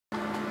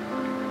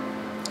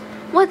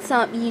What's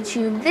up,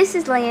 YouTube? This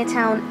is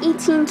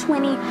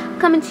LeiaTown1820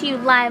 coming to you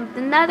live with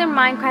another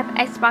Minecraft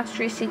Xbox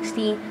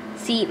 360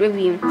 seed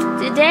review.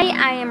 Today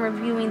I am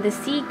reviewing the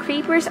seed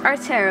Creepers Are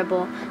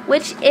Terrible,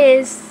 which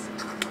is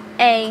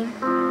a...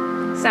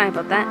 Sorry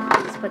about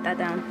that. Let's put that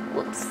down.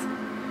 Whoops.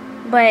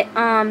 But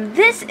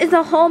this is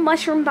a whole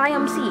mushroom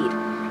biome seed,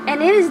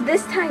 and it is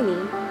this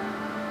tiny.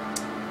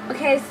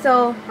 Okay,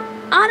 so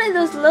out of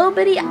those little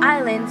bitty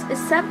islands,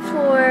 except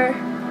for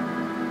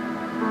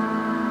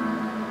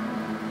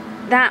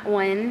that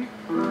one,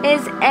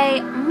 is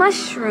a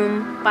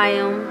mushroom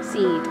biome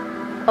seed.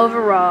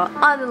 Overall,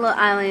 all the little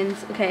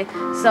islands. Okay,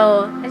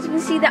 so as you can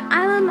see, the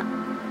island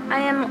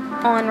I am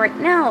on right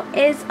now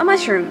is a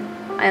mushroom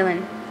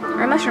island,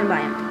 or a mushroom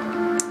biome.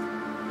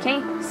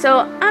 Okay,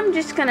 so I'm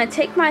just gonna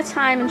take my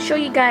time and show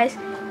you guys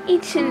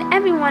each and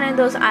every one of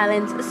those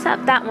islands,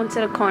 except that one to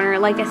the corner,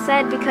 like I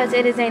said, because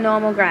it is a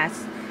normal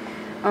grass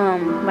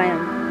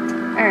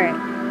biome. Alright,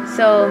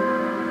 so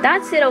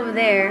that's it over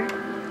there.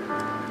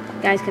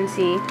 You guys can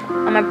see.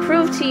 I'm gonna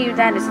prove to you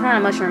that it's not a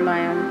mushroom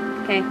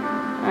biome. Okay,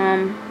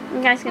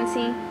 you guys can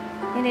see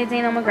it is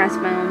a normal grass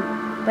biome.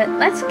 But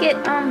let's get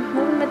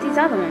moving with these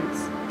other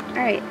ones.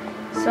 Alright,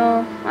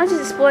 so I'll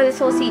just explore this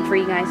whole seed for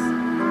you guys.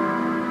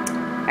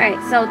 Alright,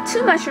 so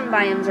two mushroom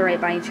biomes are right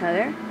by each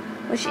other,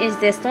 which is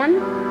this one.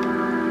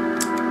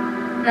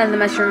 Another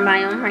mushroom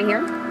biome right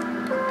here.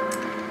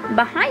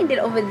 Behind it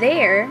over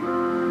there,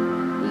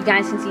 you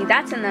guys can see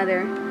that's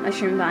another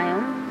mushroom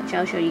biome, which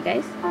I'll show you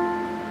guys.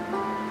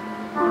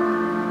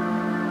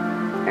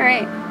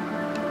 Alright.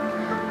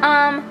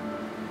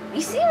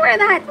 You see where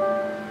that,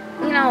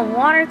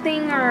 water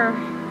thing, or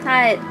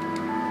that,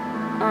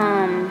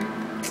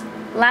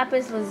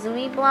 lapis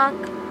lazuli block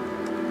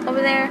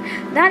over there?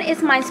 That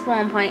is my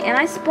spawn point, and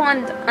I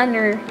spawned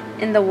under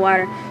in the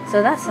water,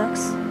 so that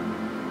sucks.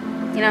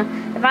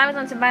 If I was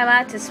on survival, I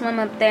had to swim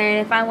up there,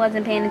 and if I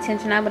wasn't paying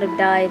attention, I would have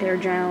died or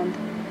drowned.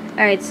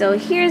 Alright, so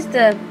here's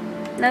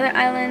another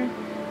island,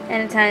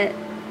 and it's at,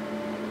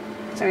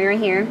 sorry, right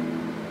here.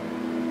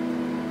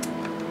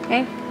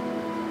 Okay.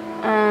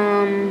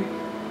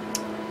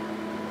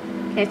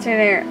 Okay, so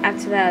they're up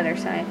to the other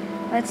side.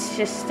 Let's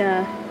just,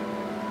 try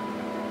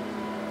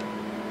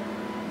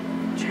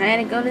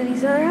to go to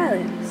these other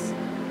islands.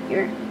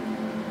 Here.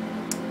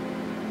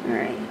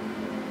 Alright.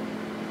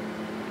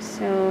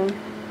 So,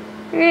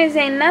 here is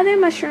another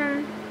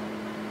mushroom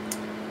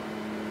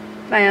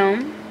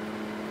biome,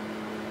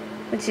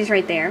 which is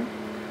right there.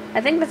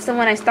 I think that's the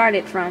one I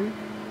started from.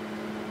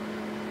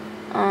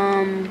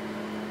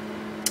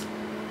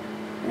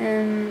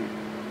 And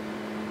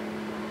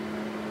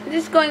I'm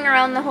just going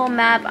around the whole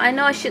map. I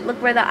know I should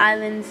look where the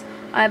islands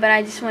are, but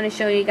I just want to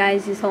show you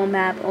guys this whole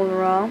map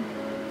overall.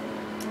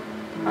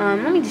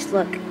 Let me just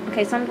look.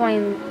 Okay, so I'm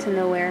going to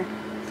nowhere.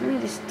 So let me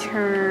just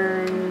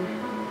turn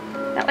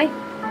that way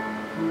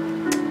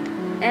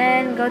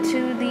and go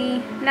to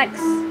the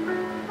next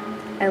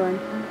island.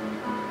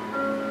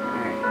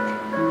 Alright.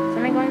 So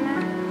am I going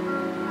there?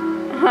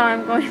 Oh,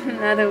 I'm going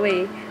another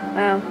way.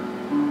 Wow.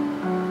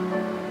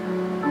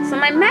 So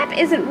my map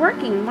isn't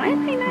working. Why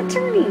am I not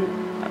turning?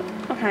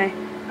 Oh, okay.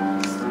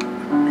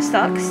 This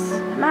sucks.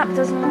 The map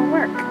doesn't want to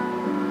work.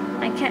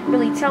 I can't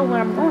really tell where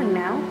I'm going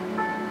now,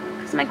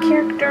 because my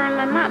character on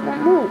my map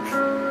won't move.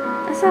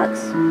 That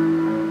sucks.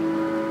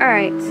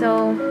 Alright,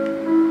 so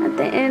at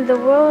the end of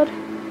the world,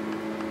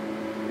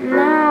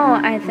 now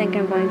I think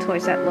I'm going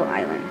towards that little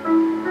island.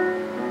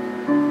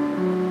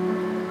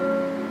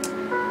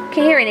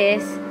 Okay, here it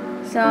is.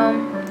 So,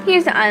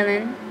 here's the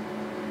island.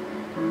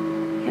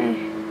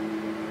 Okay.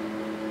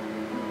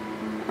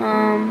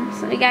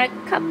 So we got a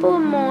couple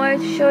more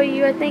to show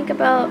you. I think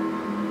about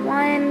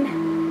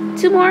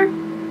two more.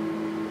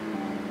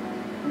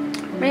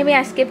 Maybe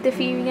I skipped a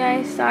few, you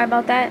guys. Sorry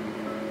about that.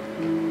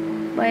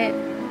 But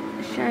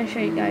just trying to show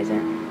you guys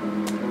that.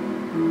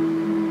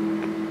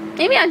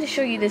 Maybe I'll just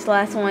show you this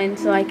last one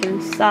so I can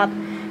stop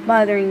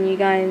bothering you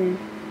guys.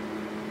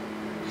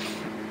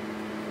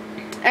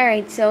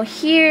 Alright, so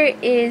here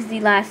is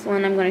the last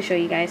one I'm going to show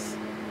you guys.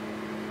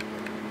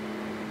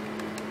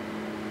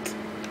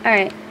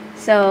 Alright,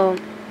 so...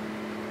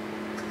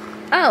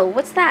 Oh,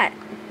 what's that?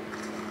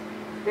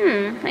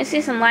 I see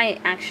some light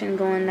action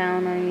going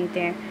down underneath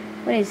there.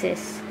 What is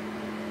this?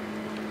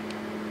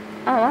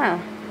 Oh, wow.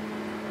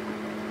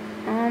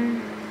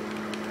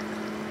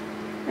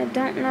 I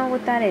don't know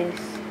what that is.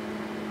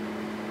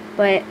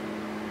 But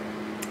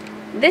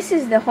this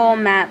is the whole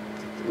map,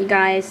 you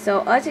guys.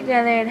 So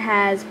altogether it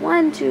has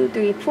 1, 2,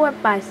 3, 4,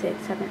 5,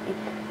 6, 7,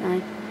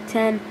 8,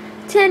 9,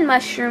 10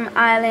 mushroom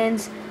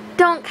islands.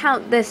 Don't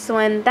count this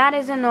one. That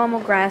is a normal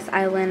grass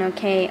island,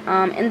 okay?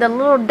 And the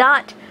little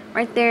dot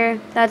right there,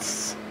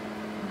 that's,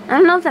 I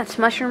don't know if that's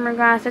mushroom or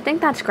grass. I think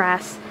that's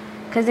grass,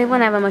 because they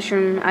wouldn't have a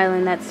mushroom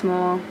island that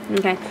small.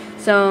 Okay,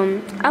 so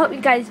I hope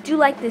you guys do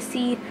like the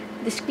seed.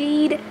 The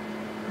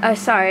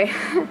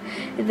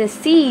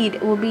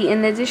seed will be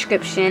in the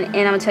description, and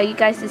I'm gonna tell you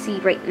guys the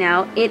seed right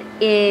now. It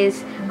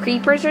is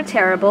Creepers Are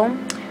Terrible.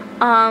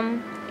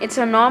 It's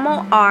a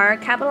normal R,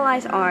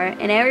 capitalized R,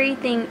 and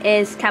everything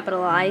is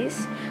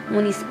capitalized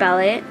when you spell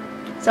it.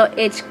 So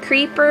it's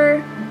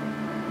Creeper,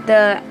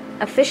 the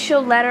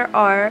official letter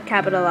R,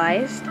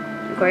 capitalized,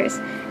 of course,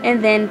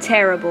 and then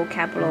Terrible,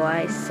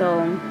 capitalized.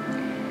 So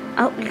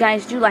I hope you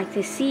guys do like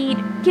this seed.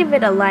 Give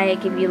it a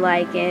like if you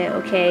like it,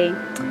 okay?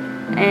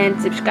 And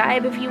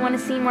subscribe if you want to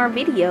see more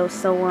videos.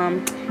 So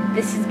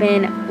this has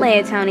been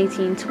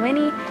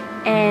LayAtown1820,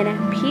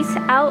 and peace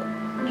out,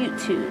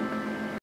 YouTube.